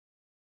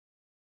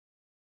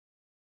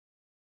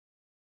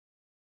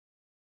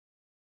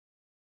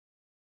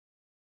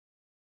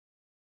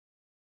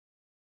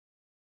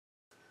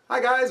Hi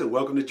guys, and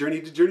welcome to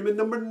Journeyman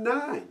number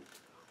 9.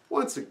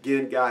 Once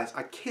again guys,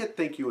 I can't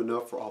thank you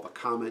enough for all the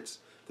comments,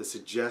 the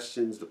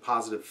suggestions, the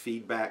positive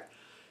feedback.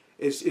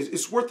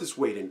 It's worth its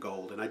weight in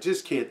gold, and I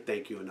just can't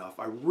thank you enough.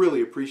 I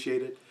really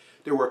appreciate it.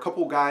 There were a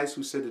couple guys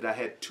who said that I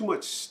had too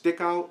much stick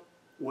out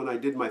when I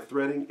did my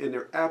threading, and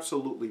they're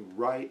absolutely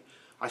right.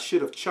 I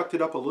should have chucked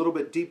it up a little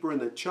bit deeper in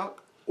the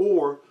chuck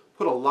or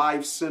put a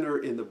live center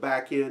in the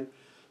back end,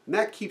 and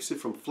that keeps it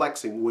from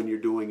flexing when you're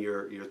doing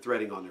your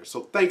threading on there.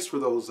 So thanks for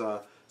those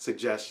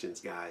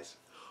suggestions, guys.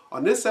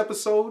 On this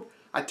episode,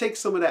 I take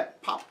some of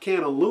that pop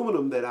can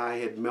aluminum that I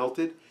had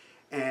melted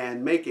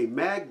and make a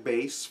mag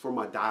base for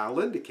my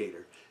dial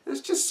indicator. And it's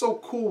just so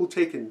cool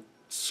taking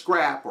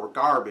scrap or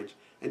garbage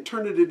and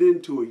turning it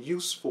into a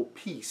useful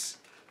piece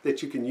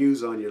that you can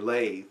use on your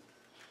lathe.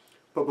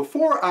 But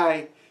before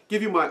I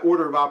give you my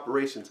order of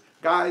operations,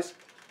 guys,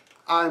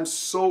 I'm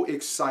so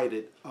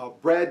excited.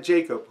 Brad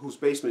Jacob, who's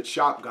Basement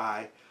Shop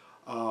Guy,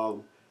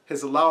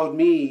 has allowed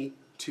me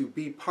to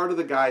be part of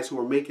the guys who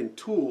are making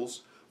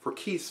tools for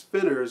Keith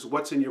Spinner's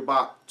What's in Your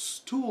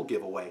Box tool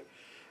giveaway.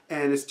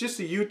 And it's just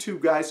the YouTube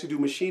guys who do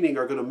machining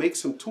are going to make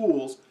some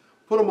tools,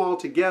 put them all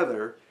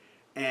together,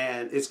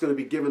 and it's going to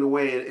be given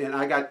away. And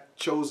I got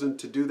chosen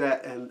to do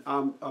that, and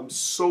I'm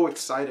so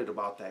excited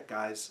about that,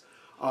 guys.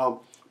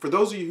 For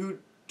those of you who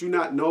do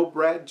not know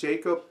Brad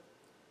Jacob,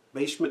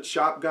 Basement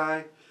Shop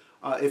Guy,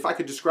 if I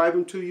could describe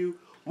him to you,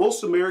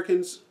 most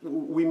Americans,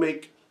 we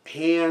make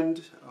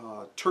hand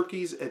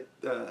turkeys at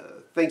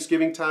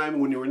Thanksgiving time.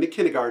 When we were in the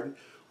kindergarten,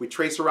 we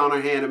trace around our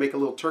hand and make a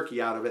little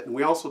turkey out of it. And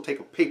we also take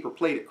a paper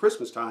plate at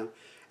Christmas time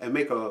and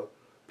make a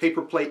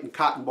paper plate and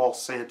cotton ball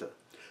Santa.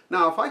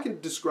 Now, if I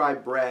can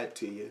describe Brad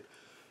to you,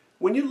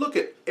 when you look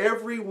at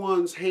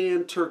everyone's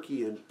hand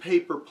turkey and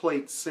paper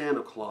plate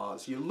Santa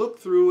Claus, you look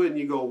through it and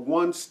you go,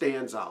 one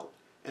stands out.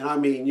 And I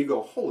mean, you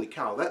go, holy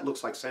cow, that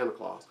looks like Santa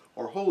Claus.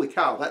 Or holy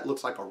cow, that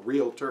looks like a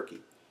real turkey.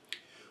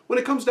 When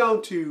it comes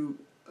down to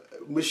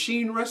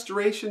machine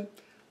restoration,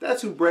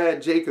 that's who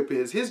Brad Jacob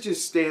is. His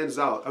just stands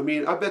out. I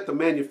mean, I bet the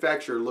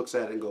manufacturer looks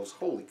at it and goes,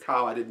 holy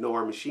cow, I didn't know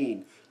our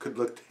machine could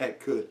look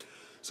that good.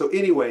 So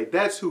anyway,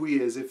 that's who he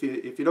is. If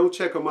you don't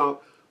check him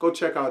out, go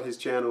check out his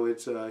channel.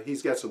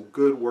 He's got some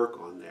good work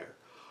on there.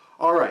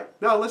 All right,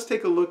 now let's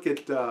take a look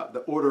at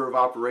the order of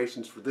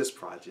operations for this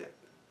project.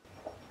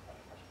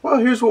 Well,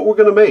 here's what we're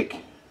going to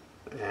make.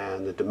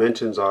 And the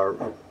dimensions are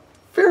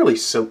fairly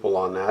simple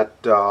on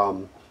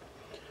that.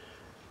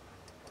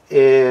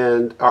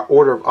 And our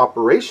order of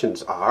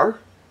operations are,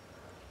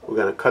 we're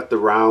going to cut the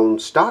round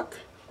stock,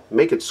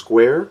 make it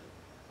square,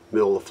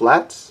 mill the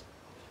flats,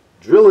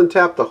 drill and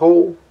tap the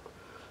hole,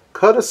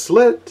 cut a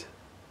slit,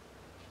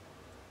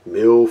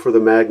 mill for the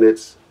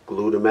magnets,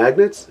 glue the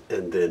magnets,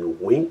 and then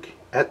wink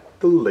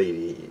at the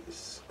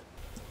ladies.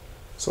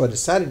 So I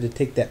decided to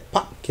take that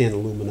pop can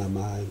aluminum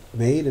I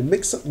made and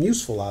make something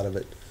useful out of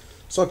it.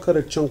 So I cut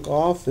a chunk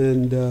off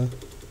and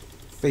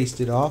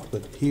faced it off,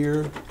 but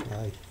here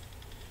I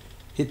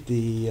hit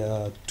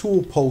the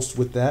tool post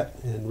with that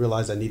and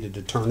realized I needed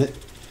to turn it.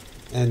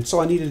 And so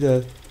I needed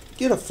to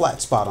get a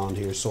flat spot on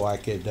here so I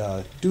could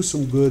do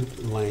some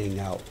good laying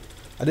out.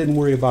 I didn't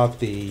worry about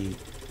the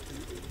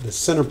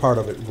center part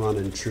of it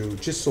running true,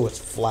 just so it's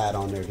flat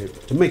on there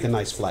to make a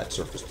nice flat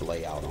surface to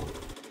lay out on.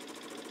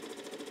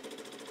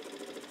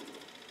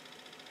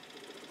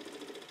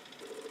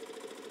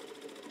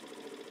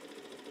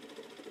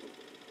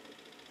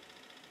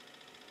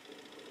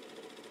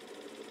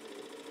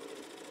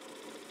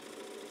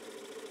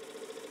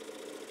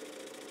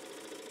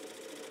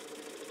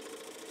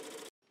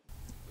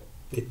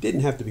 It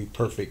didn't have to be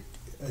perfect.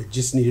 I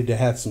just needed to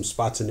have some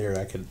spots in there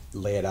I could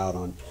lay it out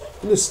on.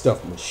 And this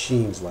stuff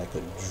machines like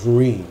a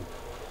dream.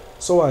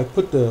 So I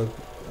put the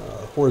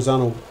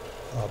horizontal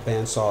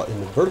bandsaw in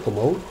the vertical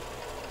mode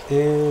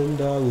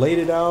and laid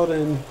it out,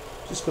 and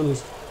just going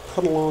to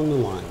cut along the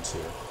lines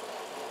here.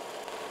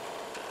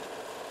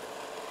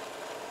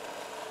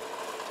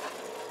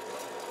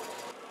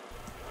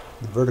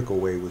 The vertical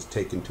way was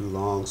taking too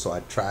long, so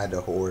I tried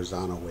the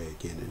horizontal way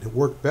again, and it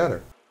worked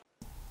better.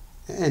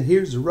 And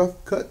here's a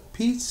rough cut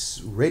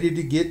piece ready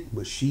to get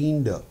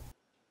machined up.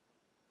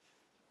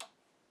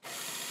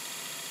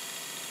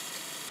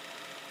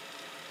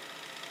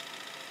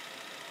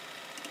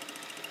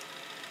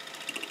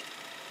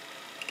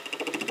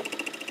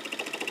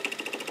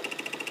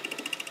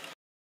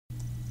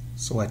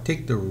 So I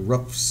take the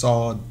rough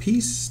sawed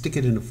piece, stick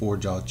it in the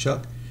 4-jaw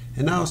chuck,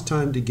 and now it's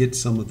time to get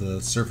some of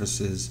the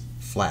surfaces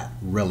flat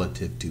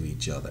relative to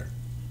each other.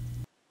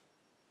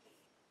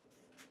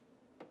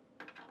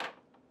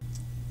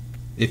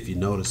 If you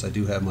notice, I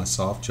do have my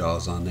soft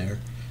jaws on there,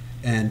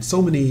 and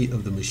so many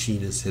of the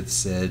machinists have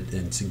said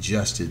and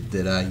suggested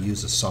that I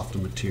use a softer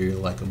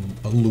material like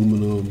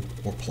aluminum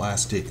or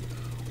plastic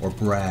or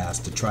brass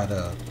to try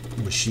to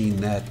machine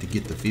that to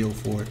get the feel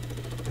for it.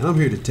 And I'm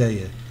here to tell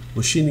you,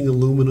 machining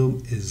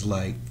aluminum is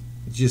like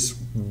just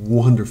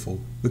wonderful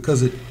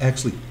because it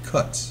actually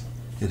cuts,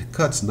 and it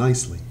cuts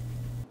nicely.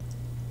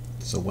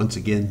 So once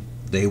again,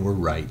 they were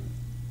right.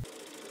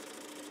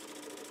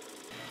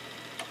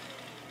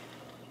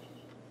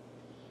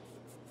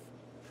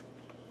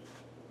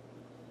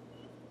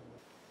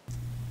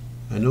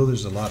 I know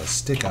there's a lot of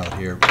stick out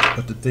here,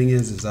 but the thing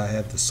is I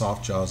have the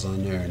soft jaws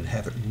on there and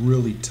have it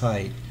really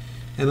tight.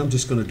 And I'm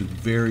just going to do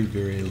very,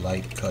 very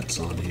light cuts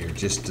on here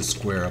just to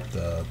square up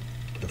the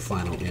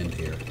final end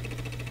here.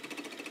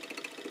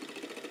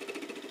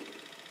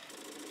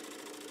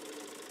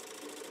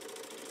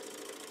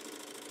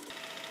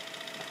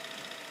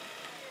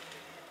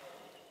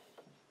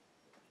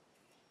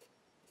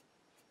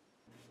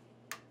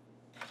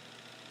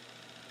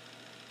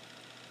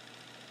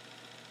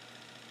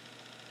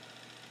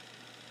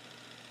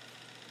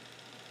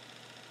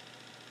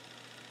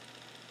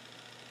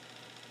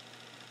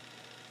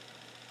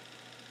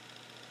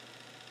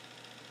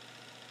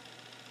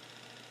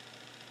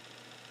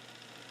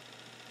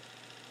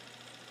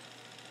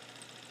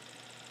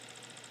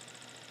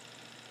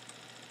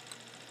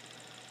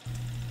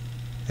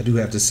 I do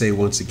have to say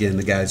once again,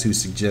 the guys who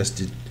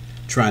suggested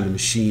trying to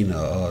machine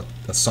a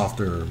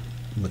softer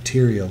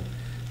material,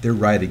 they're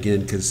right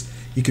again, because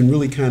you can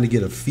really kind of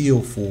get a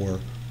feel for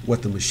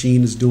what the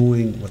machine is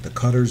doing, what the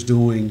cutter's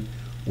doing,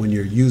 when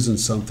you're using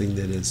something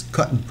that is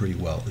cutting pretty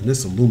well. And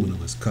this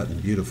aluminum is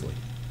cutting beautifully.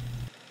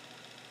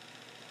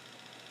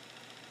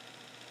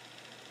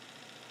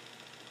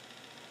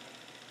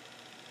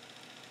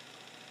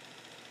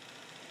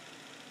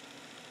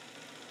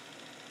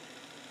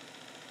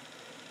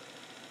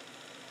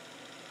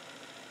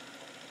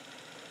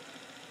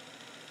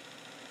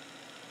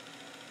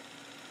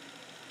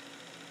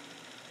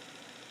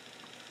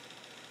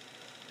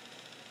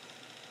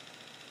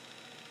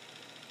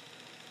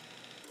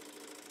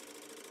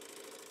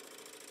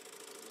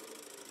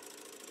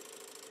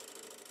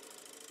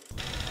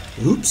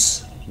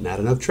 Oops, not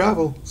enough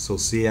travel. So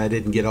see, I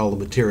didn't get all the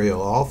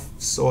material off,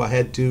 so I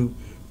had to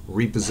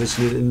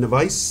reposition it in the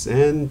vise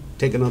and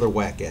take another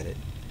whack at it.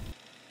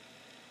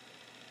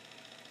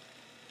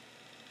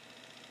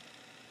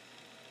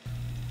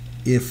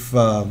 If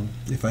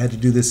I had to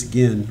do this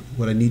again,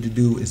 what I need to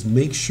do is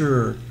make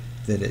sure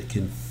that it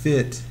can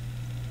fit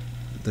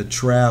the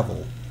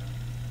travel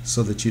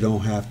so that you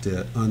don't have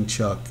to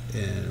unchuck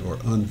or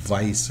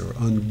unvise or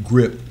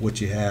ungrip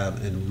what you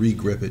have and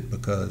regrip it,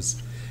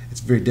 because it's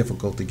very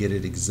difficult to get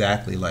it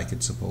exactly like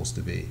it's supposed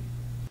to be.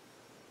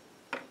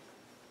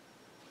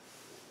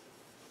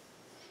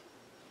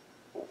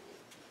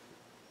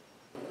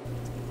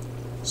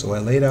 So I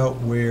laid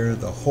out where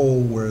the hole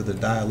where the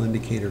dial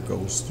indicator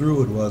goes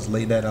through,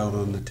 laid that out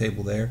on the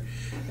table there,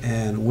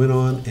 and went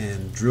on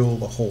and drilled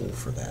the hole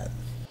for that.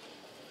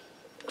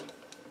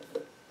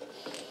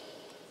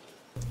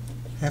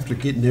 After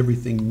getting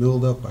everything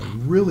milled up, I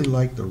really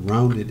liked the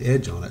rounded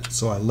edge on it,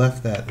 so I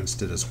left that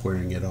instead of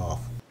squaring it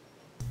off.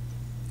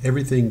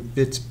 Everything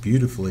fits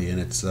beautifully and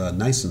it's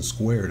nice and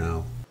square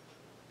now.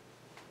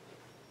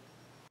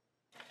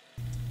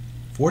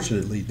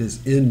 Fortunately, this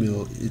end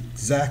mill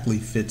exactly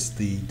fits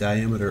the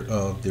diameter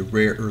of the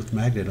rare earth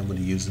magnet I'm going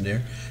to use in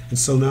there. And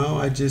so now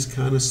I just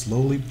kind of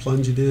slowly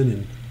plunge it in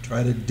and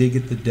try to dig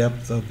at the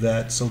depth of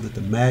that so that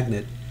the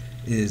magnet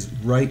is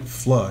right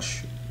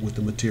flush with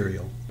the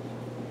material.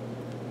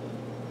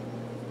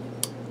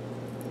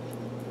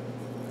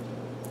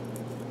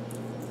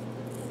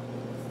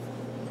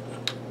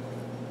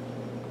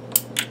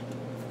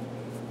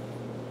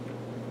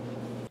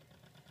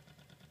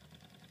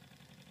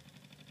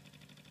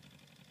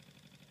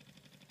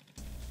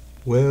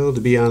 Well, to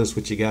be honest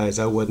with you guys,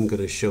 I wasn't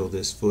going to show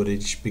this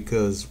footage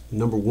because,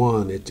 number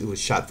one, it was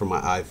shot from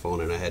my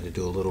iPhone and I had to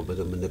do a little bit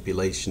of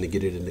manipulation to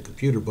get it in the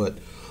computer, but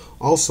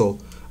also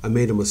I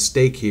made a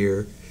mistake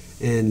here,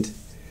 and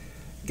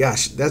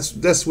gosh,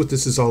 that's what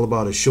this is all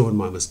about, is showing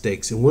my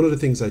mistakes. And one of the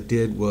things I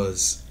did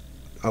was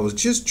I was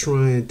just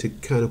trying to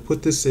kind of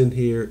put this in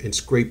here and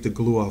scrape the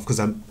glue off, because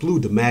I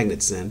glued the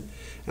magnets in,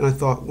 and I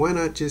thought, why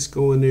not just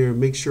go in there and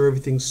make sure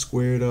everything's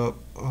squared up,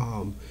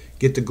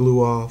 get the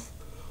glue off.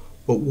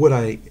 But what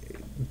I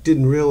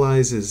didn't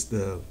realize is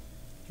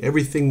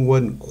everything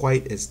wasn't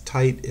quite as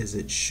tight as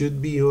it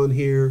should be on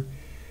here,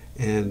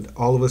 and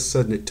all of a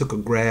sudden it took a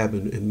grab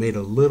and made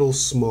a little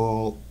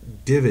small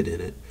divot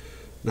in it.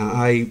 Now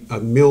I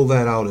milled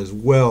that out as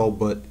well,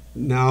 but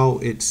now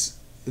it's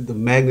the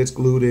magnet's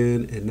glued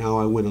in, and now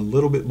I went a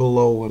little bit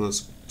below on a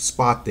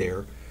spot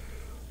there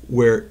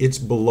where it's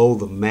below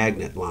the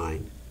magnet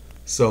line.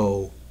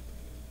 So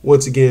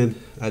once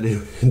again, I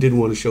didn't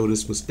want to show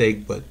this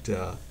mistake, but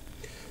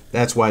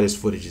that's why this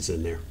footage is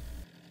in there.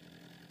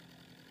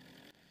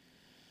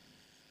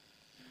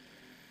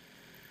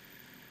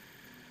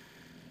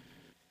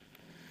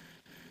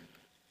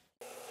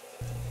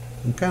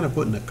 I'm kind of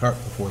putting the cart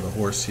before the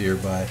horse here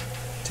by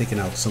taking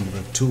out some of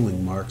the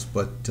tooling marks,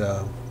 but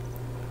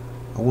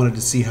I wanted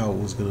to see how it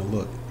was going to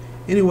look.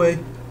 Anyway,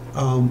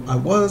 I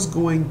was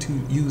going to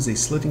use a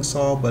slitting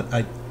saw, but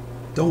I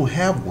don't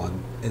have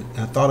one.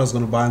 I thought I was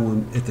going to buy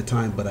one at the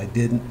time, but I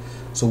didn't.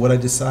 So what I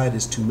decided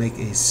is to make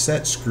a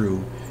set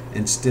screw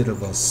instead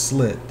of a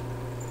slit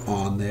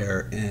on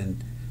there,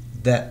 and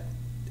that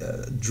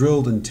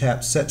drilled and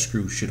tapped set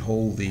screw should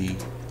hold the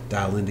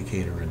dial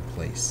indicator in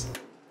place.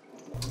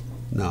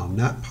 Now I'm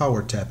not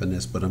power tapping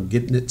this, but I'm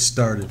getting it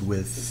started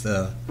with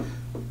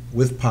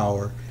with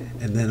power,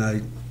 and then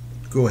I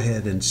go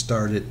ahead and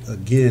start it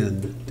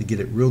again to get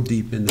it real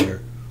deep in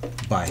there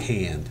by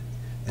hand,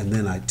 and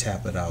then I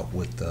tap it out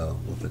with a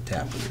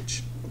tap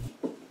wrench.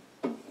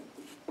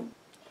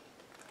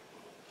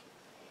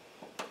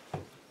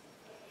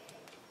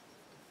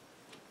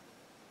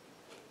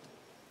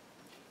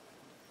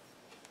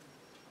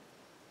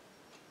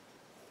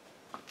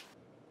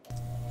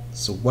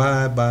 So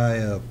why buy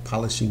a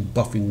polishing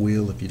buffing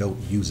wheel if you don't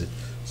use it?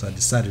 So I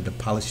decided to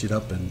polish it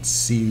up and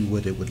see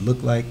what it would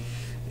look like.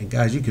 And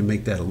guys, you can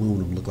make that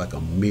aluminum look like a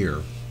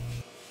mirror.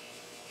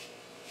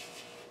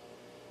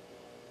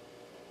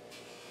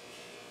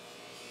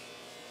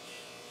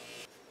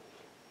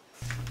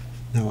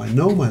 Now I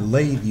know my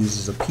lathe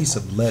uses a piece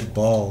of lead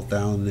ball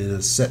down in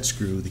a set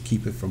screw to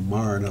keep it from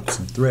marring up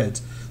some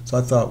threads. So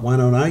I thought, why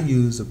don't I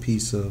use a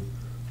piece of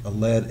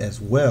lead as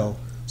well?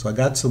 So I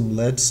got some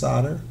lead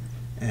solder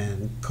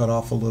and cut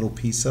off a little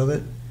piece of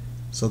it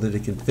so that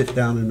it can fit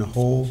down in the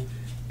hole,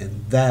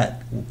 and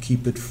that will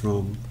keep it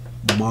from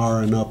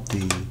marring up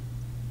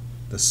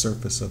the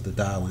surface of the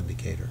dial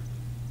indicator.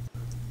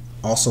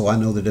 Also, I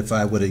know that if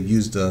I would have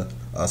used a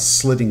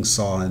slitting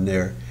saw in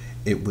there,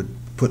 it would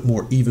put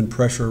more even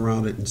pressure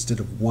around it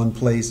instead of one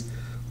place,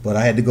 but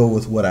I had to go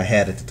with what I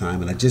had at the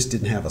time, and I just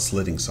didn't have a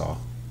slitting saw.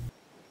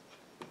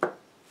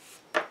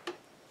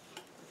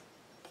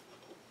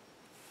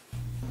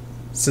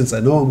 Since I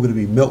know I'm going to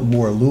be melting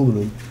more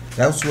aluminum,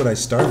 that's what I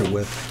started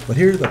with. But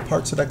here are the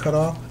parts that I cut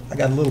off. I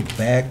got a little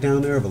bag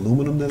down there of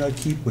aluminum that I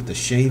keep with the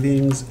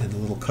shavings and the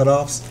little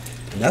cutoffs,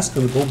 and that's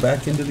going to go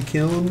back into the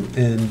kiln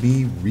and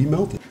be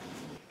remelted.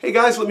 Hey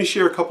guys, let me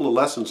share a couple of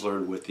lessons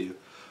learned with you.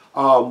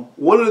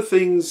 One of the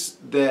things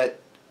that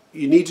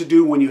you need to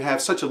do when you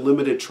have such a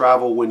limited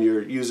travel when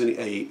you're using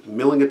a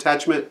milling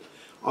attachment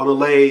on a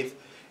lathe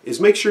is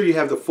make sure you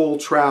have the full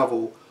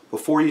travel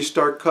before you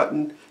start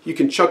cutting. You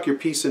can chuck your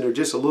piece in there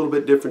just a little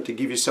bit different to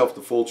give yourself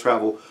the full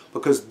travel,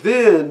 because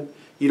then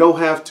you don't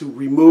have to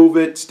remove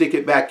it, stick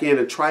it back in,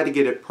 and try to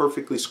get it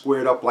perfectly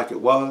squared up like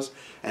it was,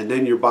 and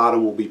then your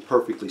bottom will be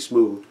perfectly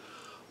smooth.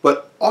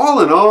 But all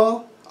in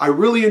all, I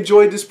really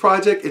enjoyed this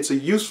project. It's a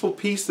useful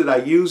piece that I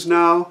use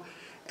now,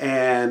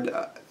 and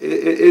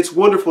it's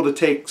wonderful to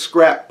take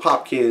scrap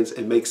pop cans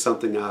and make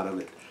something out of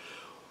it.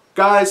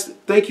 Guys,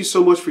 thank you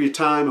so much for your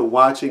time and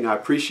watching. I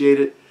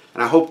appreciate it,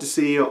 and I hope to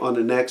see you on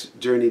the next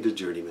Journey to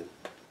Journeyman.